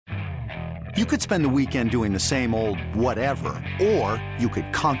You could spend the weekend doing the same old whatever, or you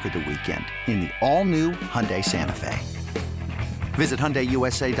could conquer the weekend in the all-new Hyundai Santa Fe. Visit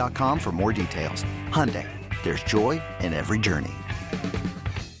HyundaiUSA.com for more details. Hyundai, there's joy in every journey.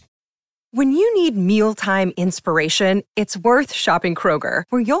 When you need mealtime inspiration, it's worth shopping Kroger,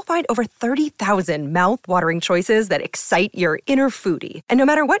 where you'll find over 30,000 mouth-watering choices that excite your inner foodie. And no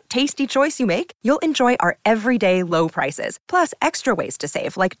matter what tasty choice you make, you'll enjoy our everyday low prices, plus extra ways to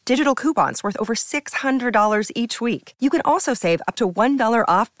save, like digital coupons worth over $600 each week. You can also save up to $1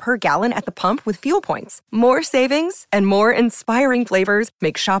 off per gallon at the pump with fuel points. More savings and more inspiring flavors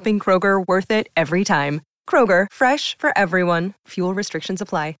make shopping Kroger worth it every time. Kroger, fresh for everyone. Fuel restrictions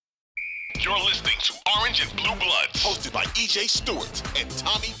apply. You're listening to Orange and Blue Bloods, hosted by EJ Stewart and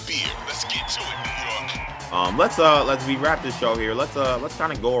Tommy Beer. Let's get to it, New York. Let's wrap this show here. Let's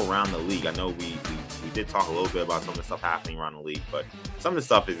kind of go around the league. I know we did talk a little bit about some of the stuff happening around the league, but some of the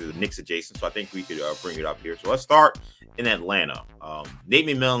stuff is Knicks adjacent, so I think we could bring it up here. So let's start in Atlanta. Nate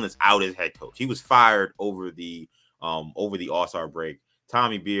McMillan is out as head coach. He was fired over the All-Star break.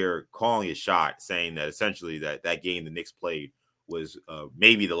 Tommy Beer calling his shot, saying that essentially that game the Knicks played was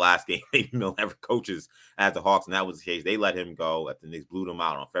maybe the last game Nate McMillan ever coaches at the Hawks, and that was the case. They let him go after the Knicks blew them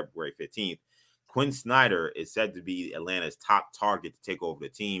out on February 15th. Quinn Snyder is said to be Atlanta's top target to take over the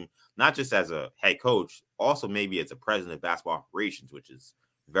team, not just as a head coach, also maybe as a president of basketball operations, which is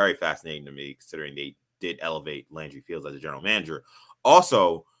very fascinating to me considering they did elevate Landry Fields as a general manager.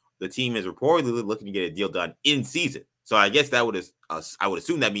 Also, the team is reportedly looking to get a deal done in season. So I guess I would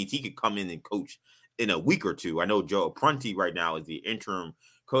assume that means he could come in and coach in a week or two. I know Joe Prunty right now is the interim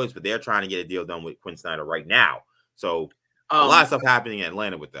coach, but they're trying to get a deal done with Quinn Snyder right now. So a lot of stuff happening in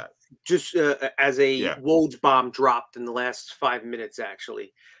Atlanta with that. Just as a Woj bomb dropped in the last 5 minutes,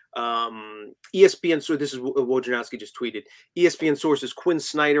 actually. ESPN, so this is Wojnarowski just tweeted. ESPN sources: Quinn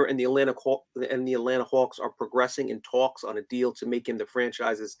Snyder and the Atlanta Hawks are progressing in talks on a deal to make him the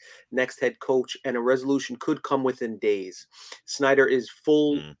franchise's next head coach, and a resolution could come within days. Snyder is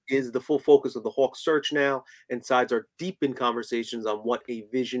the full focus of the Hawks search now, and sides are deep in conversations on what a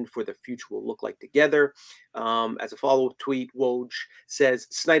vision for the future will look like together. As a follow-up tweet, Woj says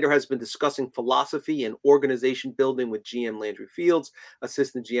Snyder has been discussing philosophy and organization building with GM Landry Fields,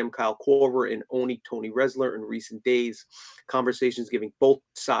 assistant GM Kyle Korver, and Tony Resler in recent days. Conversations giving both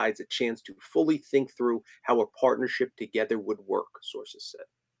sides a chance to fully think through how a partnership together would work, sources said.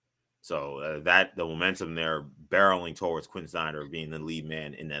 So that the momentum there barreling towards Quinn Snyder being the lead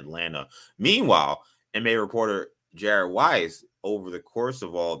man in Atlanta. Meanwhile, NBA reporter Jared Weiss, over the course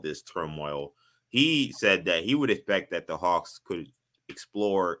of all this turmoil, he said that he would expect that the Hawks could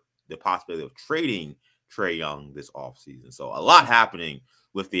explore the possibility of trading Trae Young this offseason. So a lot happening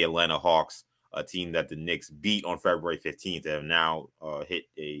with the Atlanta Hawks, a team that the Knicks beat on February 15th and have now hit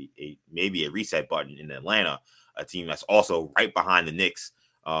maybe a reset button in Atlanta, a team that's also right behind the Knicks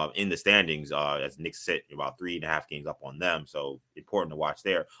in the standings as the Knicks sit about 3.5 games up on them. So important to watch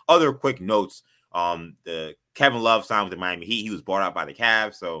there. Other quick notes, the Kevin Love signed with the Miami Heat. He was bought out by the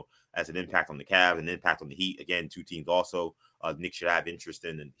Cavs, so that's an impact on the Cavs, an impact on the Heat. Again, two teams also the Knicks should have interest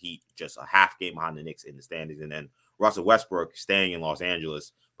in, and Heat just a half game behind the Knicks in the standings. And then Russell Westbrook staying in Los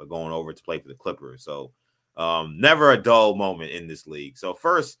Angeles, but going over to play for the Clippers. So never a dull moment in this league. So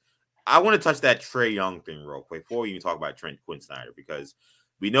first, I want to touch that Trae Young thing real quick before we even talk about Quinn Snyder, because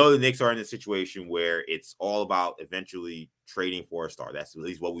we know the Knicks are in a situation where it's all about eventually trading for a star. That's at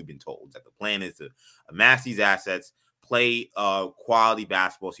least what we've been told, that the plan is to amass these assets, play quality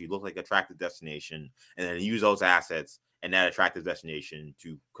basketball so you look like an attractive destination, and then use those assets and that attractive destination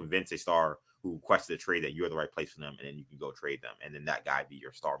to convince a star who requests a trade that you're the right place for them, and then you can go trade them, and then that guy be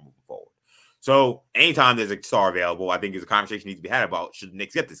your star moving forward. So anytime there's a star available, I think there's a conversation needs to be had about should the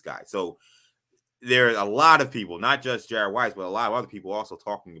Knicks get this guy. So there's a lot of people, not just Jared Weiss, but a lot of other people also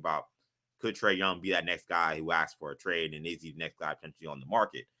talking about could Trae Young be that next guy who asks for a trade, and is he the next guy potentially on the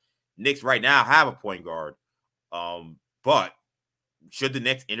market? Knicks right now have a point guard, but should the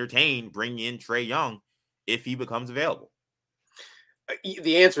Knicks entertain bringing in Trae Young if he becomes available?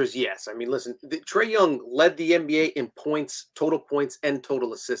 The answer is yes. I mean, listen, Trae Young led the NBA in points, total points, and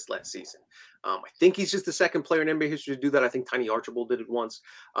total assists last season. I think he's just the second player in NBA history to do that. I think Tiny Archibald did it once.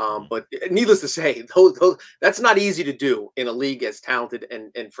 But needless to say, that's not easy to do in a league as talented.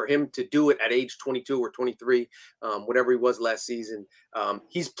 And for him to do it at age 22 or 23, whatever he was last season,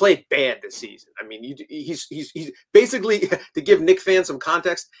 he's played bad this season. I mean, he's basically, to give Knick fans some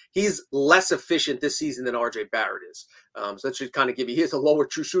context, he's less efficient this season than RJ Barrett is. So that should kind of give you, he has a lower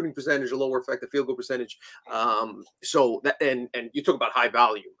true shooting percentage, a lower effective field goal percentage. So that, and you talk about high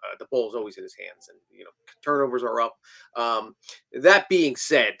value, the ball is always in his hands, and turnovers are up. That being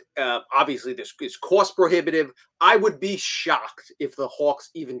said, obviously this is cost prohibitive. I would be shocked if the Hawks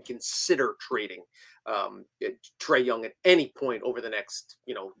even consider trading Trae Young at any point over the next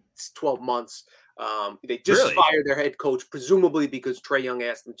 12 months. They just fired their head coach, presumably because Trae Young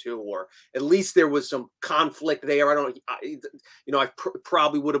asked them to, or at least there was some conflict there. I don't know. I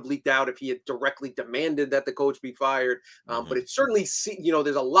probably would have leaked out if he had directly demanded that the coach be fired. But it certainly,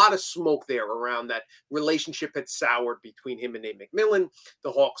 there's a lot of smoke there around that relationship had soured between him and Nate McMillan.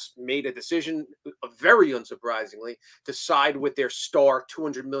 The Hawks made a decision, very unsurprisingly, to side with their star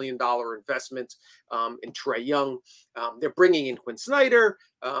 $200 million investment in Trae Young. They're bringing in Quinn Snyder.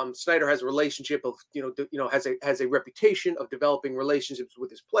 Snyder has a relationship of, has a reputation of developing relationships with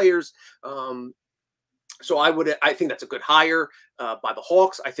his players. So I think that's a good hire by the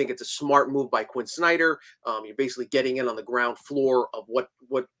Hawks. I think it's a smart move by Quinn Snyder. You're basically getting in on the ground floor of what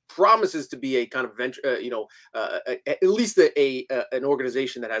promises to be a kind of venture, at least an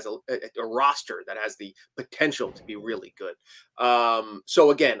organization that has a roster that has the potential to be really good.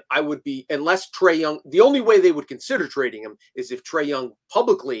 So again, I would be, unless Trae Young, the only way they would consider trading him is if Trae Young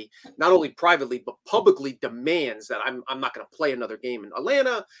publicly, not only privately, but publicly demands that I'm not going to play another game in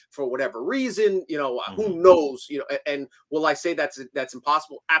Atlanta for whatever reason, who knows, and will I say that's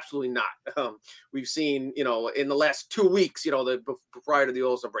impossible? Absolutely not. We've seen, in the last 2 weeks, prior to the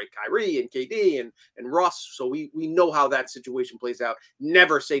All-Star break, Kyrie and KD and Russ. So we know how that situation plays out.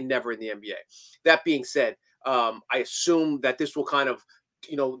 Never say never in the NBA. That being said, I assume that this will kind of,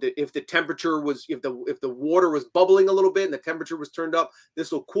 if the temperature was, if the water was bubbling a little bit and the temperature was turned up,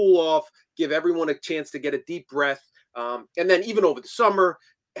 this will cool off, give everyone a chance to get a deep breath. And then even over the summer,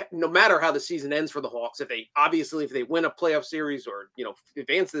 no matter how the season ends for the Hawks, if they win a playoff series or,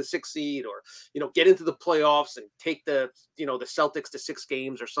 advance to the 6th seed or, get into the playoffs and take the Celtics to 6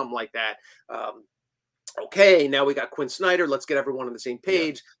 games or something like that. Okay, now we got Quinn Snyder. Let's get everyone on the same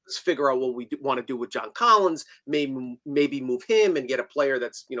page. Yeah. Let's figure out what we want to do with John Collins. Maybe move him and get a player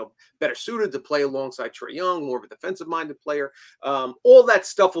that's better suited to play alongside Trae Young, more of a defensive-minded player. All that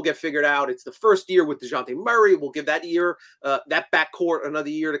stuff will get figured out. It's the first year with DeJounte Murray. We'll give that backcourt another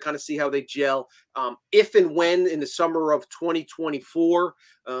year to kind of see how they gel. If and when in the summer of 2024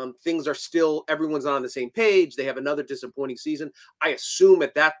 things are still, everyone's on the same page, they have another disappointing season, I assume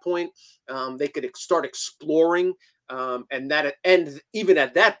at that point they could start exploring, and even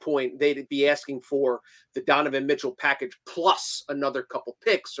at that point they'd be asking for the Donovan Mitchell package plus another couple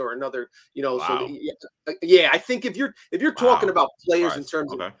picks or another, Wow. So I think if you're talking about players in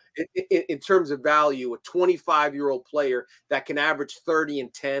terms of value, a 25-year-old player that can average 30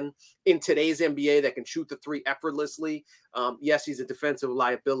 and 10 in today's NBA, that can shoot the three effortlessly. Yes, he's a defensive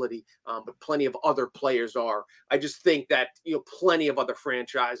liability, but plenty of other players are. I just think that plenty of other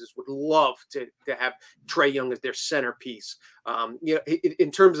franchises would love to have Trae Young as their centerpiece.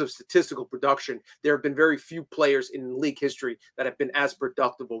 In terms of statistical production, there have been very few players in league history that have been as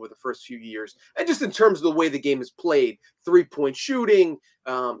productive over the first few years. And just in terms of the way the game is played, 3-point shooting,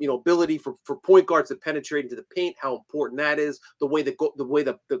 ability for point guards to penetrate into the paint, how important that is, the way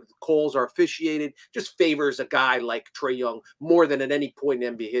the calls are officiated, just favors a guy like Trae Young more than at any point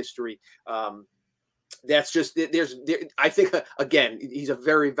in NBA history. That's just I think, again, he's a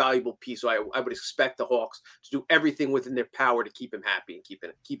very valuable piece. So I would expect the Hawks to do everything within their power to keep him happy and keep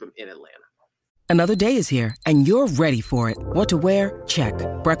him in Atlanta. Another day is here and you're ready for it. What to wear? Check.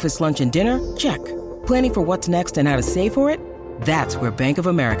 Breakfast, lunch, and dinner? Check. Planning for what's next and how to save for it? That's where Bank of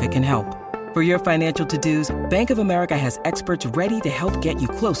America can help. For your financial to-dos, Bank of America has experts ready to help get you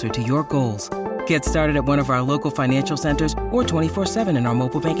closer to your goals. Get started at one of our local financial centers or 24/7 in our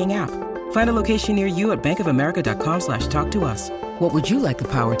mobile banking app. Find a location near you at bankofamerica.com/talktous. What would you like the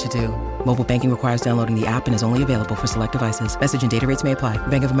power to do? Mobile banking requires downloading the app and is only available for select devices. Message and data rates may apply.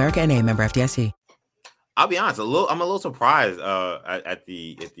 Bank of America N.A., member FDIC. I'll be honest, I'm a little surprised at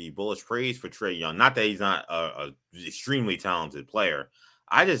the bullish praise for Trae Young. Not that he's not a extremely talented player.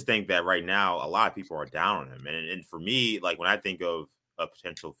 I just think that right now a lot of people are down on him. And for me, like when I think of a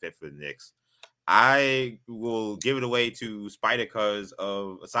potential fit for the Knicks, I will give it away to Spider because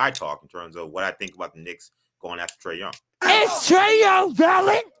of a side talk in terms of what I think about the Knicks going after Trae Young. Is Trae Young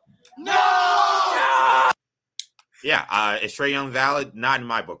valid? No! Yeah, is Trae Young valid? Not in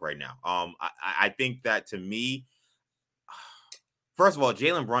my book right now. I think that to me, first of all,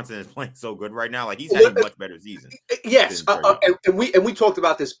 Jalen Brunson is playing so good right now. Like he's having a much better season. Yes, and we talked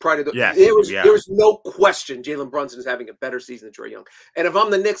about this prior to there was no question Jalen Brunson is having a better season than Trae Young. And if I'm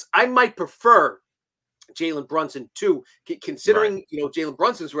the Knicks, I might prefer Jalen Brunson too, considering, Jalen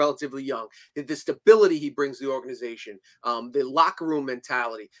Brunson's relatively young, the stability he brings to the organization, the locker room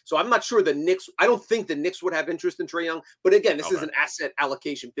mentality. So I'm not sure I don't think the Knicks would have interest in Trae Young, but again, this is an asset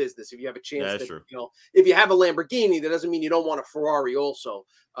allocation business. If you have a chance if you have a Lamborghini, that doesn't mean you don't want a Ferrari also.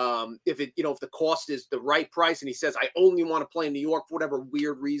 If the cost is the right price and he says, I only want to play in New York for whatever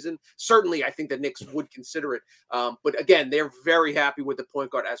weird reason, certainly I think the Knicks would consider it. But again, they're very happy with the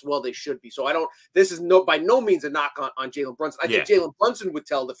point guard as well. They should be. So this is by no means a knock on Jalen Brunson. I think Jalen Brunson would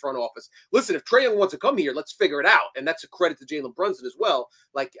tell the front office, listen, if Trae Young wants to come here, let's figure it out. And that's a credit to Jalen Brunson as well.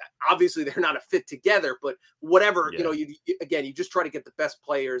 Like, obviously they're not a fit together, but whatever, you just try to get the best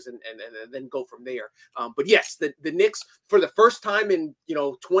players and then go from there. But yes, the Knicks, for the first time in,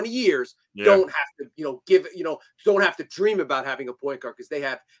 20 years, don't have to, don't have to dream about having a point guard, because they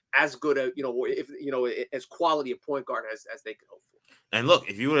have as good a, as quality a point guard as they could hope for. And look,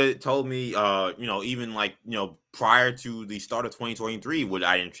 if you would have told me, even prior to the start of 2023, would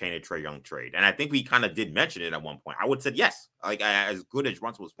I entertain a Trae Young trade? And I think we kind of did mention it at one point. I would have said yes. Like, as good as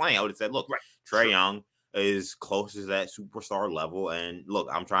Brunson was playing, I would have said, look, Trae Young is close to that superstar level. And look,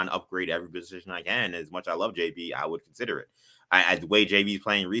 I'm trying to upgrade every position I can. As much as I love JB, I would consider it. The way JB is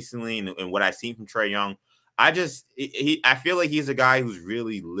playing recently and what I've seen from Trae Young, I feel like he's a guy who's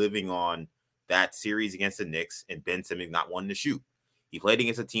really living on that series against the Knicks and Ben Simmons not wanting to shoot. He played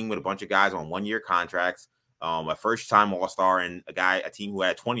against a team with a bunch of guys on 1-year contracts, a first-time All-Star, and a team who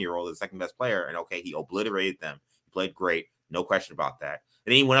had a 20-year-old as the second-best player. And, he obliterated them. He played great. No question about that.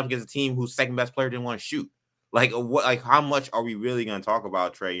 And then he went up against a team whose second-best player didn't want to shoot. How much are we really going to talk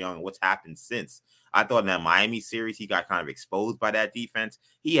about Trae Young and what's happened since? I thought in that Miami series, he got kind of exposed by that defense.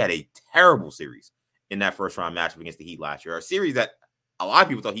 He had a terrible series in that first-round matchup against the Heat last year, a series that a lot of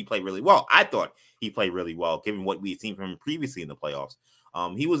people thought he played really well. I thought he played really well, given what we've seen from him previously in the playoffs.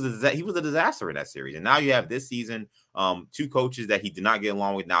 He was a disaster in that series. And now you have this season, two coaches that he did not get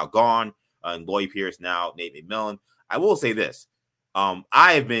along with now gone, and Lloyd Pierce now, Nate McMillan. I will say this.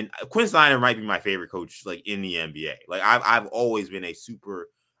 Quinn Snyder might be my favorite coach, in the NBA. I've always been a super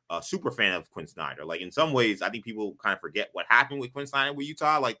fan of Quinn Snyder. In some ways, I think people kind of forget what happened with Quinn Snyder with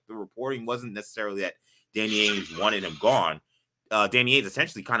Utah. The reporting wasn't necessarily that Danny Ainge wanted him gone. Danny Ainge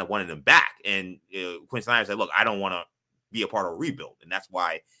essentially kind of wanted him back. And Quinn Snyder said, look, I don't want to be a part of a rebuild. And that's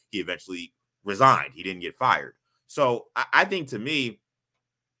why he eventually resigned. He didn't get fired. So I think, to me,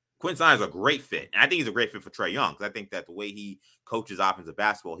 Quinn Snyder's a great fit. And I think he's a great fit for Trae Young, because I think that the way he coaches offensive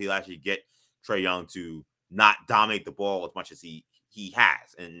basketball, he'll actually get Trae Young to not dominate the ball as much as he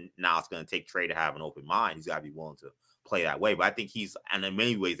has. And now it's going to take Trae to have an open mind. He's got to be willing to play that way. But I think he's, and in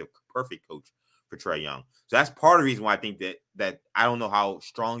many ways, a perfect coach for Trae Young. So that's part of the reason why I think that I don't know how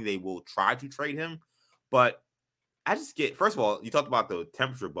strongly they will try to trade him. But I just first of all, you talked about the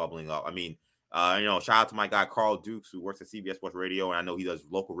temperature bubbling up. I mean, shout out to my guy, Carl Dukes, who works at CBS Sports Radio, and I know he does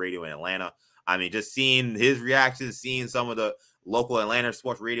local radio in Atlanta. I mean, just seeing his reactions, seeing some of the local Atlanta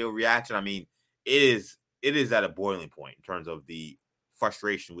sports radio reaction, I mean, it is at a boiling point in terms of the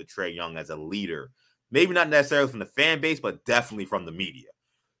frustration with Trae Young as a leader. Maybe not necessarily from the fan base, but definitely from the media.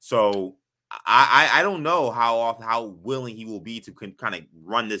 So I don't know how willing he will be to kind of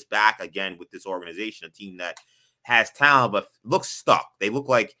run this back again with this organization, a team that has talent but looks stuck. They look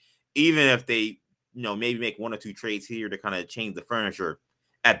like, even if they, maybe make 1 or 2 trades here to kind of change the furniture,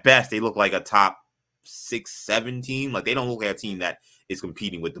 at best they look like a top 6-7 team. They don't look like a team that is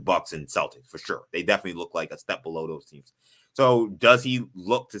competing with the Bucks and Celtics for sure. They definitely look like a step below those teams. So does he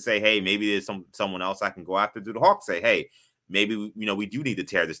look to say, hey, maybe there's someone else I can go after? Do the Hawks say, hey, maybe we do need to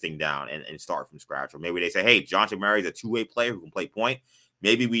tear this thing down and start from scratch? Or maybe they say, hey, DeJounte Murray's a two-way player who can play point.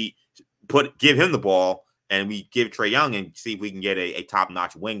 Maybe we give him the ball and we give Trae Young and see if we can get a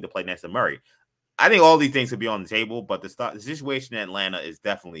top-notch wing to play next to Murray. I think all these things could be on the table, but the situation in Atlanta is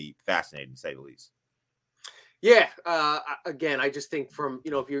definitely fascinating, to say the least. Yeah. Again, I just think from,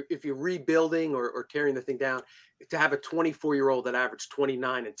 if you're rebuilding or tearing the thing down, to have a 24-year-old that averaged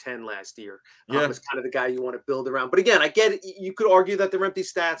 29 and 10 last year is kind of the guy you want to build around. But again, I get it. You could argue that they're empty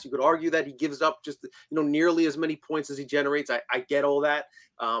stats. You could argue that he gives up just, nearly as many points as he generates. I get all that.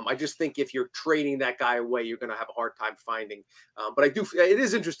 I just think if you're trading that guy away, you're going to have a hard time finding. But it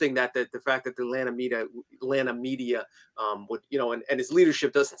is interesting that the fact that the Atlanta media would, and his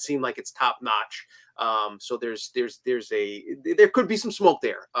leadership doesn't seem like it's top notch. So there could be some smoke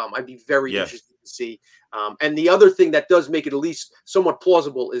there. I'd be very interested to see. And the other thing that does make it at least somewhat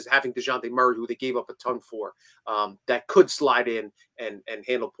plausible is having DeJounte Murray, who they gave up a ton for, that could slide in and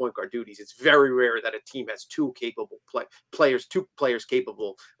handle point guard duties. It's very rare that a team has two players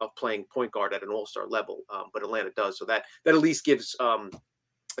capable of playing point guard at an all-star level, but Atlanta does. So that at least gives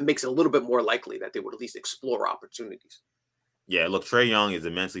it makes it a little bit more likely that they would at least explore opportunities. Yeah, look, Trae Young is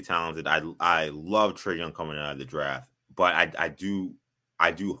immensely talented. I love Trae Young coming out of the draft, but I do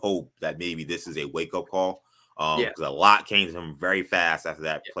hope that maybe this is a wake up call. Because a lot came to him very fast after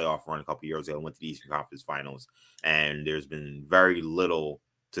that playoff run a couple years ago. Went to the Eastern Conference Finals, and there's been very little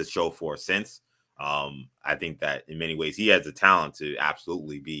to show for since. I think that in many ways he has the talent to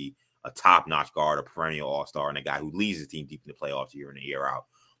absolutely be a top-notch guard, a perennial all-star, and a guy who leads his team deep in the playoffs year in and year out.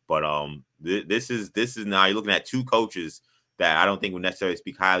 But this is now you're looking at two coaches that I don't think would necessarily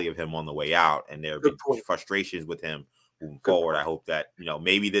speak highly of him on the way out, and there have been frustrations with him moving forward. I hope that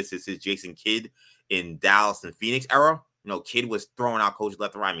maybe this is his Jason Kidd in Dallas and Phoenix era. Kidd was throwing out coaches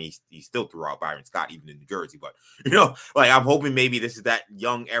left and right. I mean, he still threw out Byron Scott even in New Jersey. But, I'm hoping maybe this is that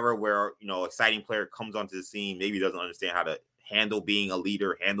young era where, exciting player comes onto the scene, maybe doesn't understand how to handle being a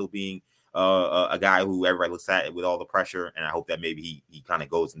leader, handle being a guy who everybody looks at with all the pressure. And I hope that maybe he kind of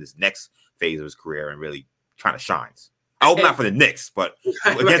goes in this next phase of his career and really kind of shines. I hope not for the Knicks, but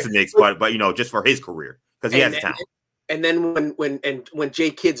against the Knicks, but just for his career because he has the talent. And then when Jay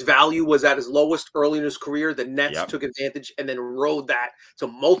Kidd's value was at his lowest early in his career, the Nets took advantage and then rode that to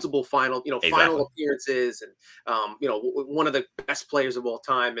multiple final appearances and one of the best players of all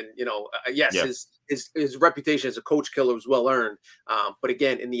time. And his reputation as a coach killer was well earned. But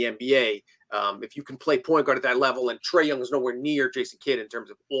again, in the NBA, if you can play point guard at that level, and Trae Young is nowhere near Jason Kidd in terms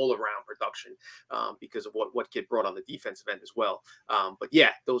of all around production because of what Kidd brought on the defensive end as well. But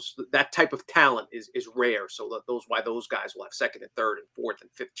that type of talent is rare. So why those guys will have second and third and fourth and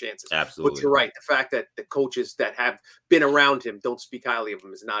fifth chances. Absolutely. But you're right. The fact that the coaches that have been around him don't speak highly of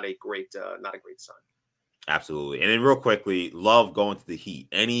him is not a great sign. Absolutely. And then real quickly, Love going to the Heat.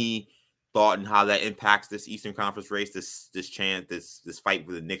 Any thought in how that impacts this Eastern Conference race, this fight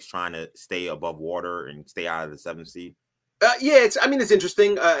with the Knicks trying to stay above water and stay out of the 7th seed? It's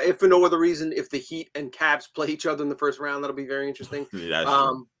interesting. If for no other reason, if the Heat and Cavs play each other in the first round, that'll be very interesting.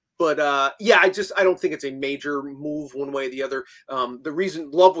 But I don't think it's a major move one way or the other. The reason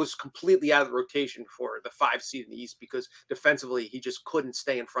Love was completely out of the rotation for the 5 seed in the East because defensively he just couldn't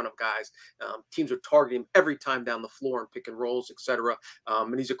stay in front of guys. Teams would target him every time down the floor and pick and rolls, etc.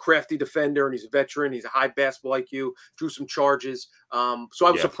 And he's a crafty defender and he's a veteran. He's a high basketball IQ, drew some charges. So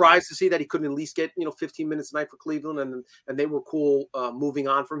I was surprised to see that he couldn't at least get 15 minutes a night for Cleveland, and they were cool moving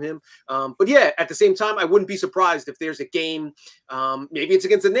on from him. But at the same time, I wouldn't be surprised if there's a game. Maybe it's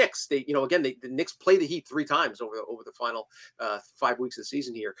against the Knicks. The Knicks play the Heat 3 times over the final 5 weeks of the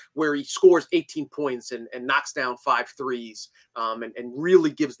season here, where he scores 18 points and knocks down 5 threes, and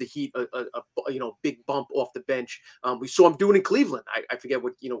really gives the Heat a big bump off the bench. We saw him do it in Cleveland. I forget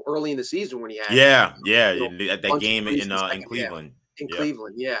what early in the season when he had at that game in Cleveland.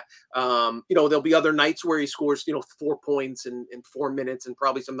 Cleveland. There'll be other nights where he scores, 4 points in 4 minutes, and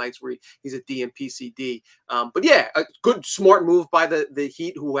probably some nights where he's a DNP-CD. A good, smart move by the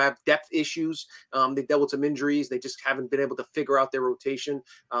Heat, who have depth issues. They've dealt with some injuries. They just haven't been able to figure out their rotation.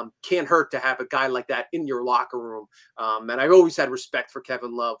 Can't hurt to have a guy like that in your locker room. And I've always had respect for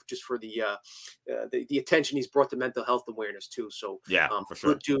Kevin Love just for the attention he's brought to mental health awareness too. So for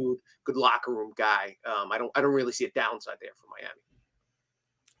sure. Good dude, good locker room guy. I don't really see a downside there for Miami.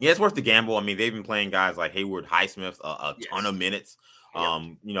 Yeah, it's worth the gamble. I mean, they've been playing guys like Hayward Highsmith a ton of minutes.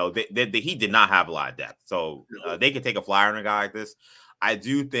 The Heat did not have a lot of depth, so they could take a flyer on a guy like this. I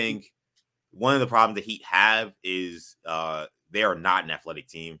do think one of the problems the Heat have is they are not an athletic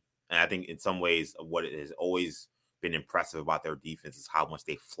team, and I think in some ways what it has always been impressive about their defense is how much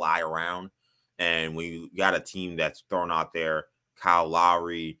they fly around. And when you got a team that's thrown out there, Kyle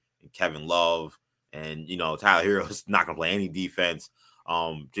Lowry and Kevin Love, and Tyler Herro's not going to play any defense.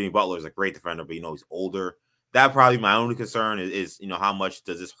 Jimmy Butler is a great defender, but he's older. That probably my only concern is how much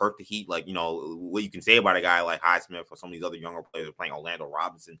does this hurt the Heat? Like, what you can say about a guy like Highsmith or some of these other younger players playing Orlando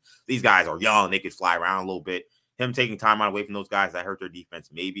Robinson. These guys are young. They could fly around a little bit. Him taking time out away from those guys, that hurt their defense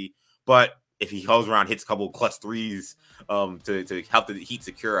maybe. But if he goes around, hits a couple of clutch threes to help the Heat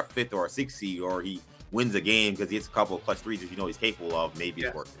secure a 5th or a 6th seed, or he wins a game because he hits a couple of clutch threes that he's capable of, maybe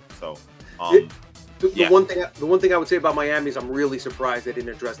it's worth it. So, The one thing I would say about Miami is I'm really surprised they didn't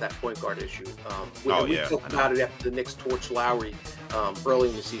address that point guard issue. We talked about it after the Knicks torched Lowry early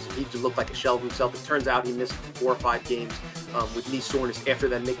in the season. He just looked like a shell of himself. It turns out he missed 4 or 5 games with knee soreness after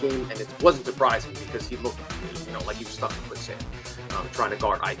that Knicks game, and it wasn't surprising because he looked, like he was stuck in quicksand, trying to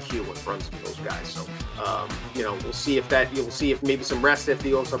guard IQ and runs into those guys. So, we'll see if maybe some rest after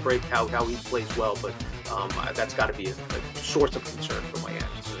the All-Star break, how he plays well, but that's got to be a source of concern for Miami.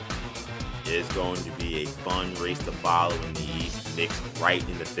 It is going to be a fun race to follow in the East. Knicks right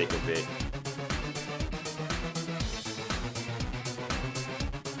in the thick of it.